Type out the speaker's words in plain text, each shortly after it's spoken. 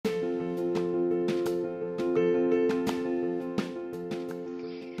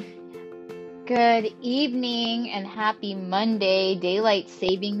Good evening and happy Monday, daylight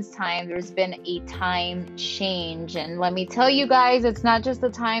savings time. There's been a time change. And let me tell you guys, it's not just the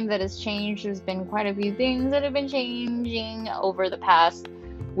time that has changed. There's been quite a few things that have been changing over the past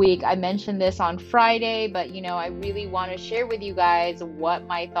week. I mentioned this on Friday, but I really want to share with you guys what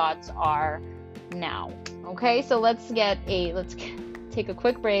my thoughts are now. Okay, so take a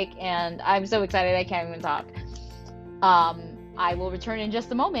quick break and I'm so excited I can't even talk. I will return in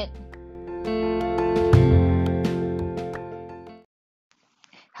just a moment.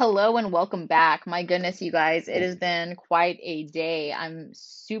 Hello and welcome back. My goodness, you guys, it has been quite a day. I'm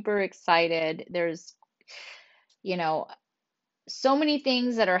super excited. There's, you know, so many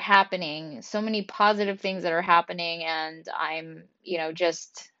things that are happening, so many positive things that are happening, and I'm,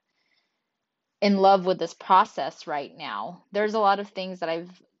 just in love with this process right now. There's a lot of things that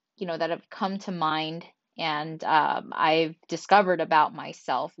have come to mind and I've discovered about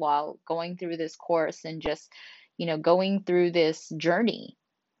myself while going through this course and just, going through this journey.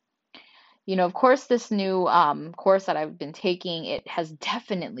 Of course, this new course that I've been taking, it has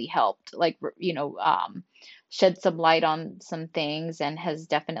definitely helped, shed some light on some things and has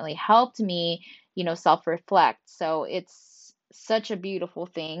definitely helped me, self-reflect. So it's such a beautiful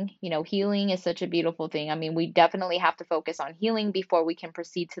thing. Healing is such a beautiful thing. I mean, we definitely have to focus on healing before we can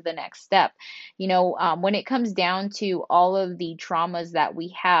proceed to the next step. When it comes down to all of the traumas that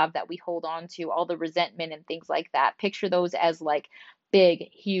we have, that we hold on to, all the resentment and things like that, picture those as like big,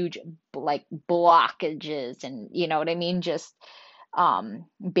 huge, like blockages and you know what I mean, just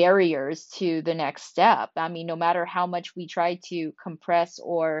barriers to the next step. I mean, no matter how much we try to compress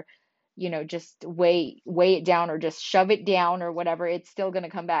or just weigh it down or just shove it down or whatever, it's still going to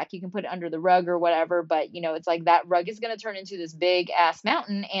come back. You can put it under the rug or whatever, but it's like that rug is going to turn into this big ass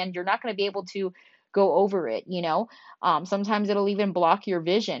mountain and you're not going to be able to go over it. Sometimes it'll even block your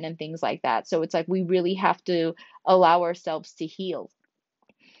vision and things like that. So it's like we really have to allow ourselves to heal.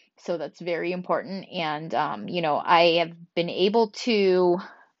 So that's very important. And, I have been able to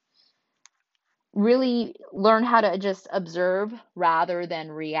really learn how to just observe rather than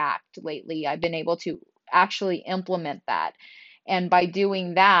react lately. I've been able to actually implement that. And by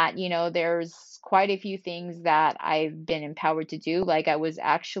doing that, there's quite a few things that I've been empowered to do. Like I was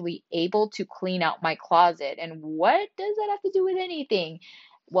actually able to clean out my closet. And what does that have to do with anything?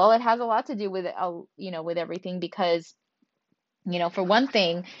 Well, it has a lot to do with, with everything because for one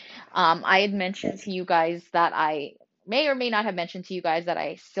thing, I had mentioned to you guys that I may or may not have mentioned to you guys that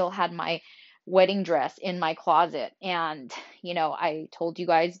I still had my wedding dress in my closet. And, I told you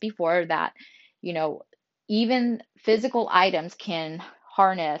guys before that, you know, even physical items can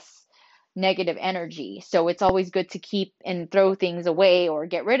harness negative energy. So it's always good to keep and throw things away or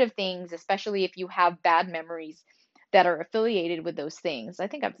get rid of things, especially if you have bad memories that are affiliated with those things. I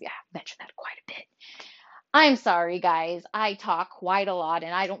think I've mentioned that quite a bit. I'm sorry, guys. I talk quite a lot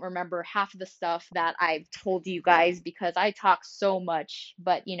and I don't remember half of the stuff that I've told you guys because I talk so much.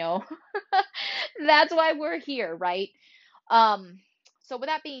 But, that's why we're here, right? Um, so with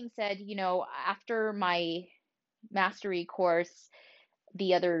that being said, after my mastery course,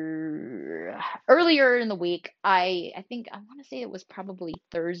 the other earlier in the week, I think I want to say it was probably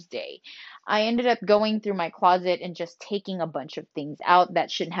Thursday. I ended up going through my closet and just taking a bunch of things out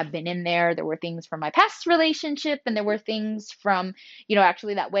that shouldn't have been in there. There were things from my past relationship and there were things from,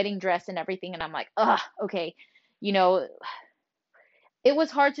 actually that wedding dress and everything. And I'm like, okay, you know, it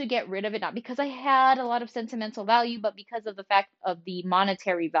was hard to get rid of it, not because I had a lot of sentimental value, but because of the fact of the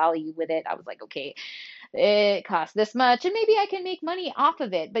monetary value with it. I was like, okay, it costs this much and maybe I can make money off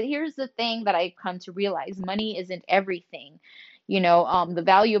of it. But here's the thing that I've come to realize, money isn't everything. The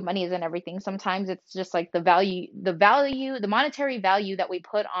value of money isn't everything. Sometimes it's just like the monetary value that we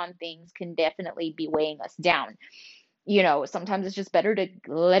put on things can definitely be weighing us down. Sometimes it's just better to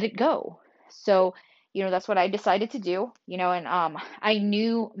let it go. So, that's what I decided to do, and I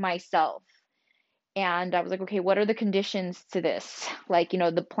knew myself and I was like, okay, what are the conditions to this? Like,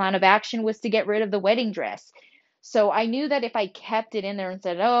 the plan of action was to get rid of the wedding dress. So I knew that if I kept it in there and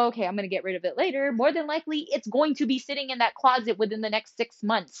said, oh, okay, I'm going to get rid of it later, more than likely it's going to be sitting in that closet within the next 6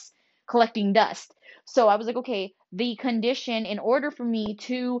 months collecting dust. So I was like, okay, the condition in order for me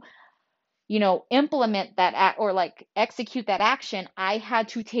to implement that act or like execute that action, I had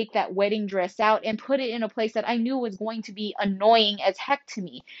to take that wedding dress out and put it in a place that I knew was going to be annoying as heck to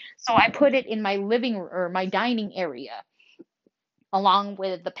me. So I put it in my living or my dining area along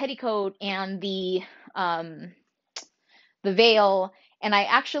with the petticoat and um the veil, and I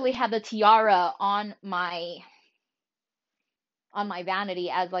actually had the tiara on my on my vanity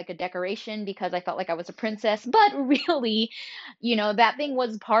as like a decoration because I felt like I was a princess. But really, that thing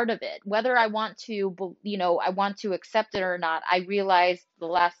was part of it. Whether I want to, I want to accept it or not, I realized the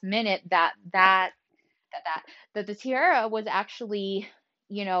last minute that that the tiara was actually,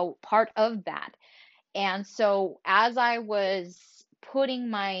 part of that. And so as I was putting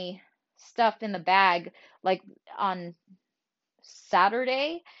my stuff in the bag, like on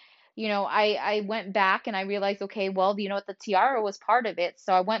Saturday, I went back and I realized, okay, well, what, the tiara was part of it.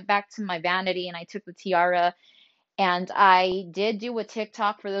 So I went back to my vanity and I took the tiara and I did do a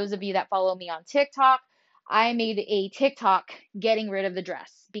TikTok. For those of you that follow me on TikTok, I made a TikTok getting rid of the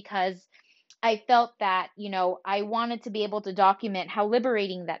dress because I felt that, I wanted to be able to document how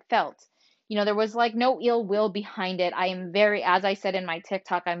liberating that felt. There was like no ill will behind it. I am very, as I said in my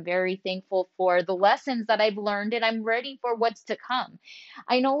TikTok, I'm very thankful for the lessons that I've learned and I'm ready for what's to come.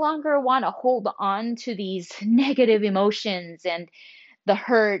 I no longer want to hold on to these negative emotions and the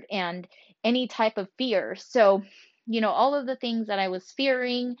hurt and any type of fear. So, all of the things that I was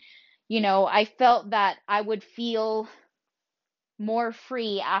fearing, I felt that I would feel more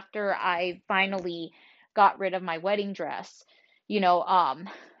free after I finally got rid of my wedding dress. You know, um,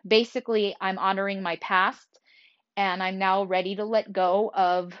 Basically, I'm honoring my past and I'm now ready to let go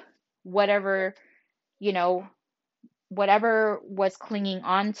of whatever, you know, whatever was clinging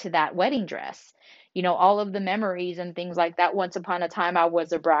on to that wedding dress. All of the memories and things like that. Once upon a time, I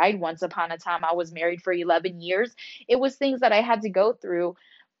was a bride. Once upon a time, I was married for 11 years. It was things that I had to go through.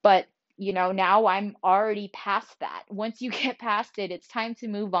 But, now I'm already past that. Once you get past it, it's time to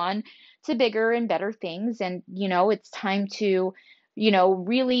move on to bigger and better things. And, it's time to,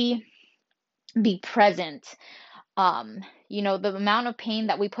 really be present. The amount of pain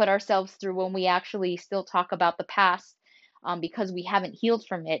that we put ourselves through when we actually still talk about the past, because we haven't healed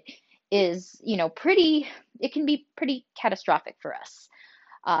from it, is, it can be pretty catastrophic for us,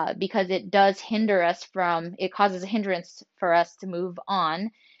 because it causes a hindrance for us to move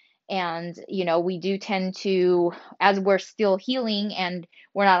on. And, we do tend to, as we're still healing and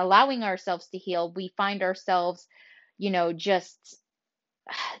we're not allowing ourselves to heal, we find ourselves, just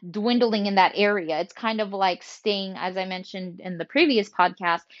dwindling in that area. It's kind of like staying, as I mentioned in the previous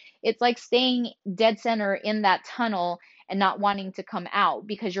podcast, it's like staying dead center in that tunnel and not wanting to come out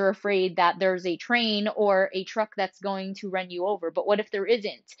because you're afraid that there's a train or a truck that's going to run you over. But what if there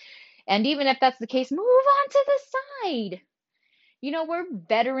isn't? And even if that's the case, move on to the side. We're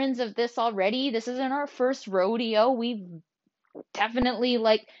veterans of this already. This isn't our first rodeo. We've definitely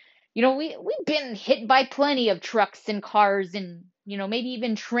we've been hit by plenty of trucks and cars and maybe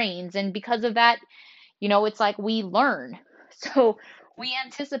even trains, and because of that, it's like we learn. So we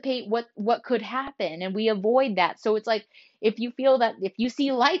anticipate what could happen and we avoid that. So it's like, if you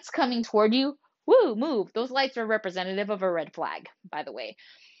see lights coming toward you, woo, move. Those lights are representative of a red flag, by the way.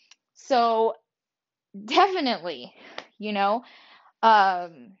 So definitely, you know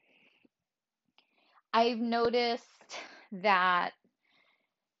um I've noticed that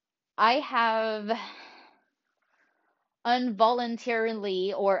I have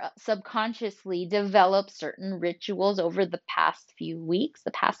involuntarily or subconsciously developed certain rituals over the past few weeks,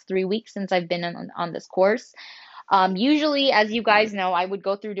 the past 3 weeks since I've been on this course. Usually, as you guys know, I would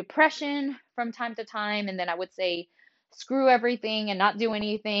go through depression from time to time, and then I would say, screw everything and not do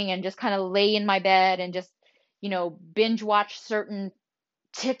anything and just kind of lay in my bed and just, binge watch certain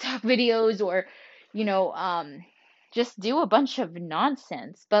TikTok videos or, you know, um, just do a bunch of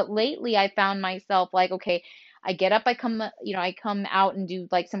nonsense. But lately I found myself like, okay, I get up, I come out and do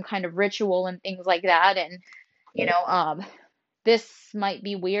like some kind of ritual and things like that. And, you know, um, this might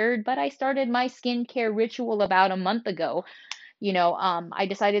be weird, but I started my skincare ritual about a month ago. I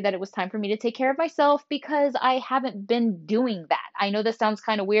decided that it was time for me to take care of myself because I haven't been doing that. I know this sounds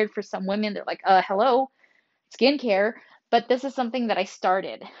kind of weird for some women. They're like, hello, skincare, but this is something that I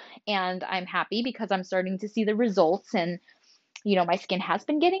started and I'm happy because I'm starting to see the results, and my skin has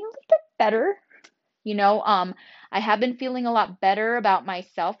been getting a little bit better. You know, um I have been feeling a lot better about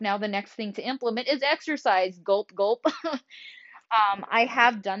myself. Now the next thing to implement is exercise. Gulp gulp. I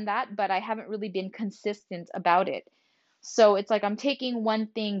have done that, but I haven't really been consistent about it. So it's like I'm taking one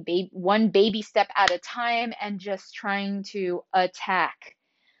baby step at a time and just trying to attack,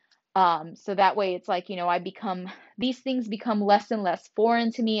 so that way it's like, these things become less and less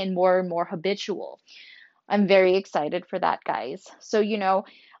foreign to me and more habitual. I'm very excited for that, guys. So,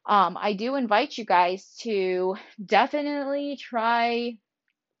 I do invite you guys to definitely try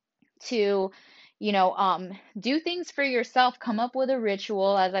to, do things for yourself. Come up with a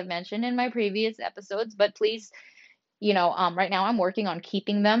ritual, as I've mentioned in my previous episodes, but please, right now I'm working on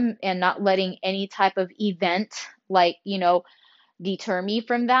keeping them and not letting any type of event like, deter me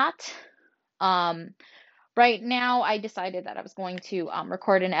from that. Um, right now, I decided that I was going to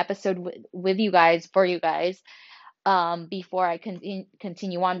record an episode with you guys, for you guys, before I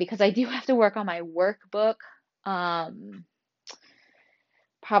continue on, because I do have to work on my workbook. Um,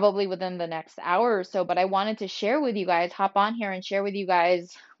 Probably within the next hour or so, but I wanted to share with you guys, hop on here and share with you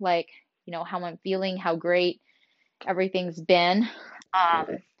guys, like, how I'm feeling, how great everything's been.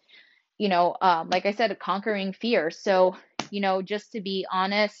 Um, like I said, conquering fear. So, just to be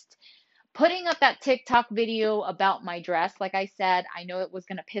honest, putting up that TikTok video about my dress, like I said, I know it was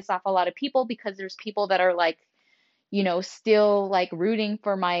going to piss off a lot of people, because there's people that are like, still like rooting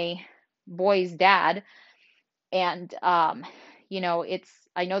for my boy's dad. And,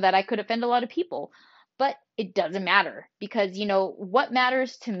 I know that I could offend a lot of people, but it doesn't matter, because, what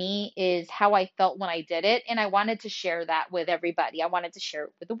matters to me is how I felt when I did it. And I wanted to share that with everybody. I wanted to share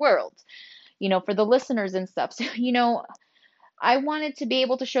it with the world, for the listeners and stuff. So, I wanted to be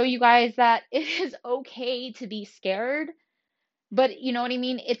able to show you guys that it is okay to be scared, but you know what I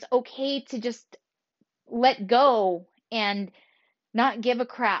mean? It's okay to just let go and not give a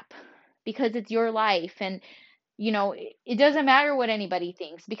crap, because it's your life. And it doesn't matter what anybody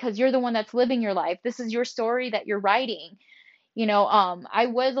thinks, because you're the one that's living your life. This is your story that you're writing. I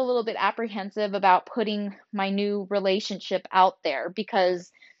was a little bit apprehensive about putting my new relationship out there,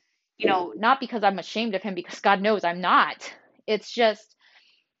 because, not because I'm ashamed of him, because God knows I'm not. It's just,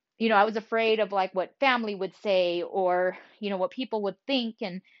 I was afraid of like what family would say, or, what people would think,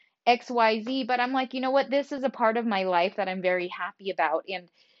 and XYZ. But I'm like, you know what? This is a part of my life that I'm very happy about. And,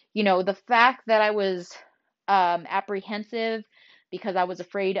 the fact that I was apprehensive because I was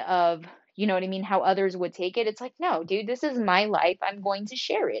afraid of, you know what I mean, how others would take it. It's like, no, dude, this is my life. I'm going to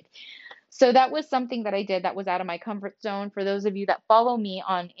share it. So that was something that I did that was out of my comfort zone. For those of you that follow me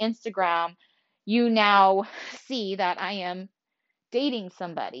on Instagram, you now see that I am dating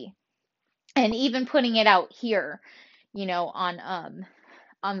somebody, and even putting it out here, on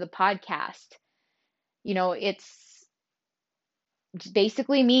the podcast. It's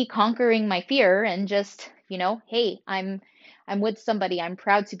basically me conquering my fear, and just, hey, I'm with somebody. I'm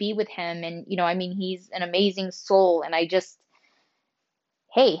proud to be with him. And, I mean, he's an amazing soul. And I just,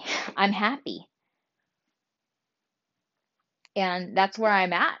 hey, I'm happy. And that's where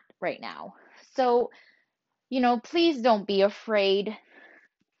I'm at right now. So, please don't be afraid.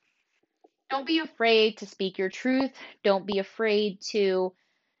 Don't be afraid to speak your truth. Don't be afraid to,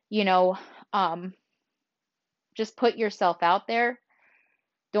 you know, um, just put yourself out there.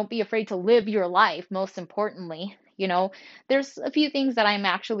 Don't be afraid to live your life, most importantly. There's a few things that I'm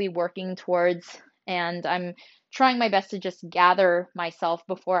actually working towards, and I'm trying my best to just gather myself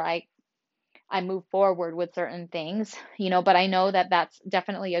before I move forward with certain things, but I know that that's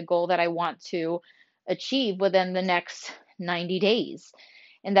definitely a goal that I want to achieve within the next 90 days.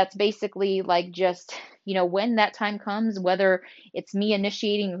 And that's basically like just, when that time comes, whether it's me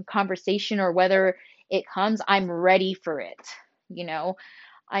initiating a conversation or whether it comes, I'm ready for it. You know,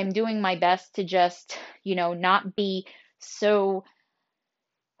 I'm doing my best to just, not be so,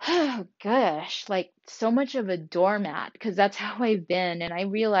 oh gosh, like so much of a doormat, because that's how I've been. And I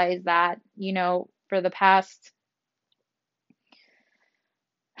realize that, for the past,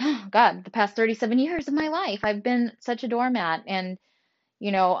 God, the past 37 years of my life, I've been such a doormat. And,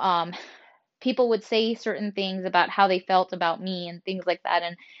 you know, um, people would say certain things about how they felt about me and things like that.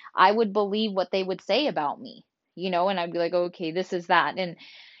 And I would believe what they would say about me, and I'd be like, okay, this is that. And,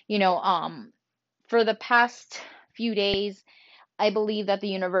 you know, um, for the past few days, I believe that the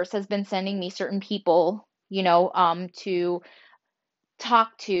universe has been sending me certain people, to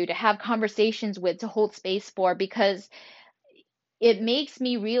talk to have conversations with, to hold space for, because it makes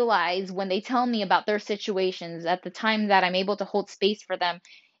me realize when they tell me about their situations at the time that I'm able to hold space for them,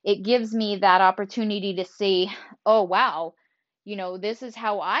 it gives me that opportunity to say, oh, wow, this is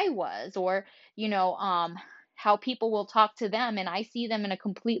how I was, or, how people will talk to them, and I see them in a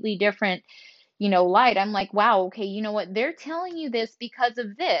completely different, light. I'm like, wow, okay, you know what? They're telling you this because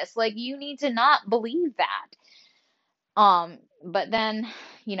of this. Like, you need to not believe that. But then,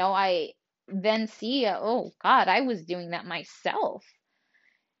 I then see, oh God, I was doing that myself.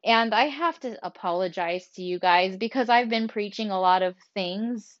 And I have to apologize to you guys, because I've been preaching a lot of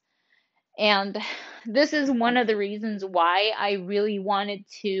things. And this is one of the reasons why I really wanted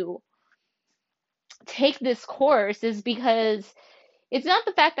to take this course, is because it's not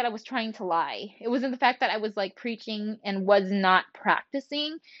the fact that I was trying to lie. It wasn't the fact that I was like preaching and was not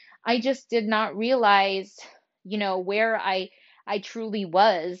practicing. I just did not realize, where I truly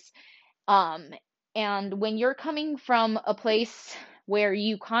was. Um, and when you're coming from a place where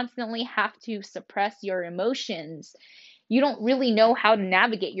you constantly have to suppress your emotions, you don't really know how to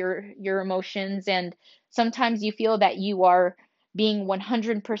navigate your emotions, and sometimes you feel that you are being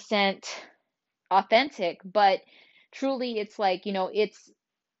 100% authentic, but truly it's like, it's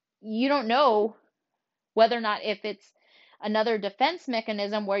you don't know whether or not if it's another defense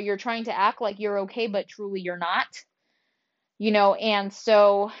mechanism where you're trying to act like you're okay, but truly you're not, and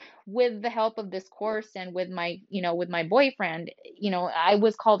so with the help of this course and with my boyfriend, I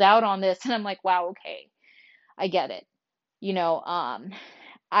was called out on this and I'm like, wow, okay, I get it.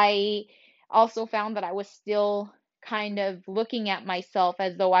 I also found that I was still kind of looking at myself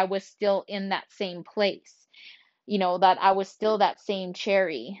as though I was still in that same place, that I was still that same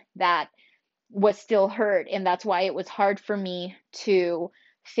Cherry that was still hurt. And that's why it was hard for me to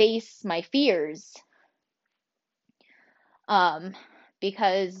face my fears. Um,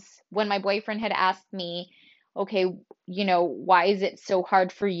 because when my boyfriend had asked me, okay, why is it so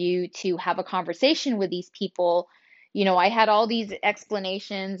hard for you to have a conversation with these people? I had all these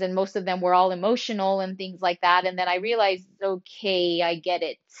explanations and most of them were all emotional and things like that. And then I realized, okay, I get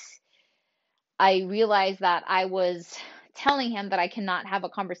it. I realized that I was telling him that I cannot have a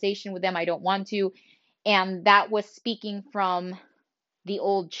conversation with them. I don't want to. And that was speaking from the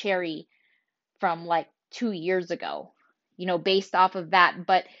old Cherry from like 2 years ago, based off of that.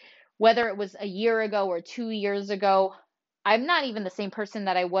 But whether it was a year ago or 2 years ago, I'm not even the same person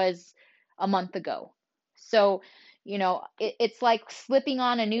that I was a month ago. So, it's like slipping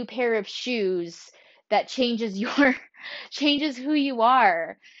on a new pair of shoes that changes changes who you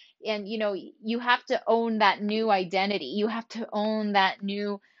are. And, you have to own that new identity. You have to own that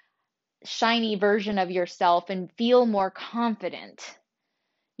new shiny version of yourself and feel more confident.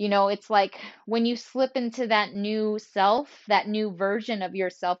 It's like when you slip into that new self, that new version of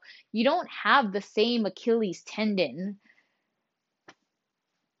yourself, you don't have the same Achilles tendon.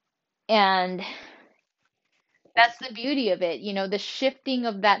 And that's the beauty of it, the shifting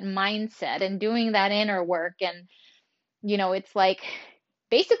of that mindset and doing that inner work. And, it's like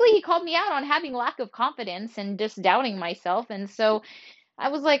basically he called me out on having lack of confidence and just doubting myself. And so I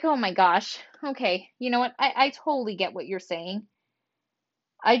was like, oh my gosh, okay, you know what? I totally get what you're saying.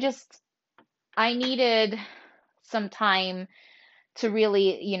 I just, I needed some time to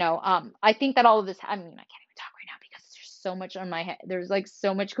really, I think that all of this, I mean, I can't even talk right now because there's so much on my head. There's like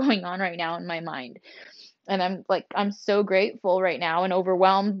so much going on right now in my mind. And I'm so grateful right now and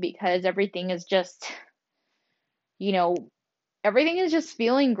overwhelmed because you know, everything is just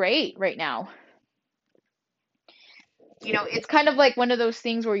feeling great right now. It's kind of like one of those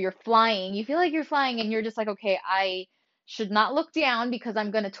things where you're flying. You feel like you're flying and you're just like, okay, I should not look down because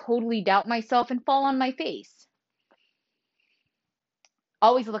I'm going to totally doubt myself and fall on my face.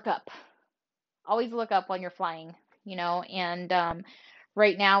 Always look up. Always look up when you're flying, and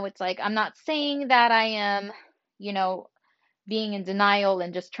right now it's like I'm not saying that I am, you know, being in denial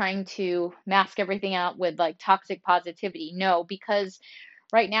and just trying to mask everything out with like toxic positivity. No, because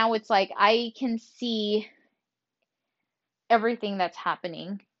right now it's like I can see everything that's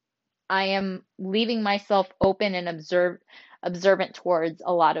happening. I am leaving myself open and observant towards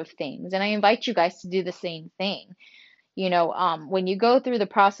a lot of things. And I invite you guys to do the same thing. When you go through the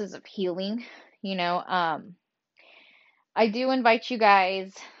process of healing, you know, um, I do invite you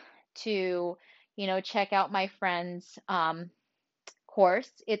guys to, check out my friend's course.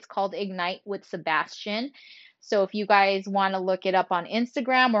 It's called Ignite with Sebastian. So if you guys want to look it up on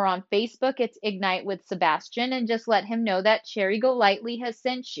Instagram or on Facebook, it's Ignite with Sebastian, and just let him know that Cherry Go Lightly has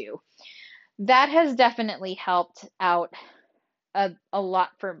sent you. That has definitely helped out a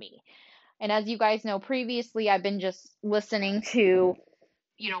lot for me. And as you guys know, previously I've been just listening to,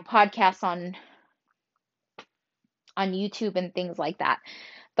 podcasts on YouTube and things like that.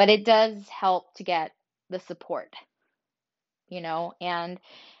 But it does help to get the support, and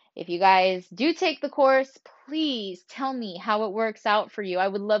if you guys do take the course, please tell me how it works out for you. I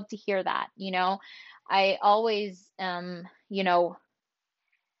would love to hear that. I always am,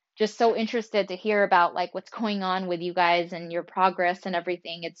 just so interested to hear about like what's going on with you guys and your progress and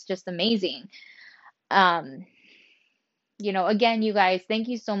everything. It's just amazing. Um, again, you guys, thank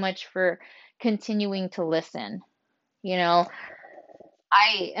you so much for continuing to listen. You know,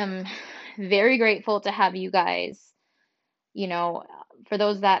 I am very grateful to have you guys, you know, for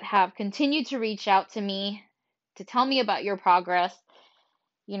those that have continued to reach out to me to tell me about your progress.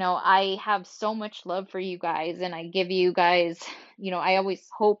 I have so much love for you guys, and I give you guys, I always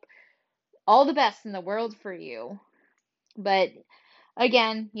hope all the best in the world for you. But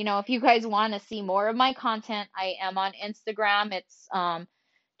again, if you guys want to see more of my content, I am on Instagram. It's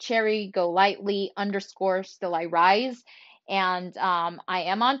Cherry Go Lightly _ Still I Rise. And I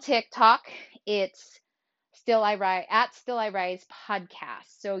am on TikTok. It's Still I Rise at Still I Rise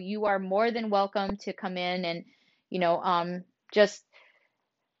podcast. So you are more than welcome to come in and, you know, just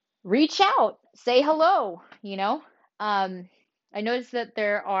reach out, say hello, you know. I noticed that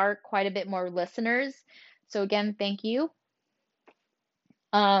there are quite a bit more listeners. So again, thank you.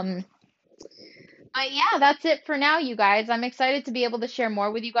 Um, but yeah, that's it for now, you guys. I'm excited to be able to share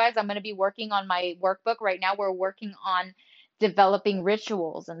more with you guys. I'm going to be working on my workbook. Right now, we're working on developing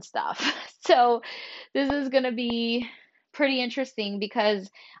rituals and stuff. So this is going to be pretty interesting because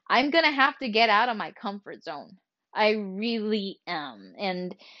I'm going to have to get out of my comfort zone. I really am.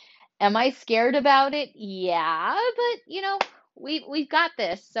 And am I scared about it? Yeah, but you know, we've got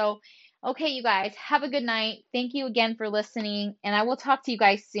this. So, okay, you guys, have a good night. Thank you again for listening, and I will talk to you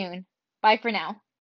guys soon. Bye for now.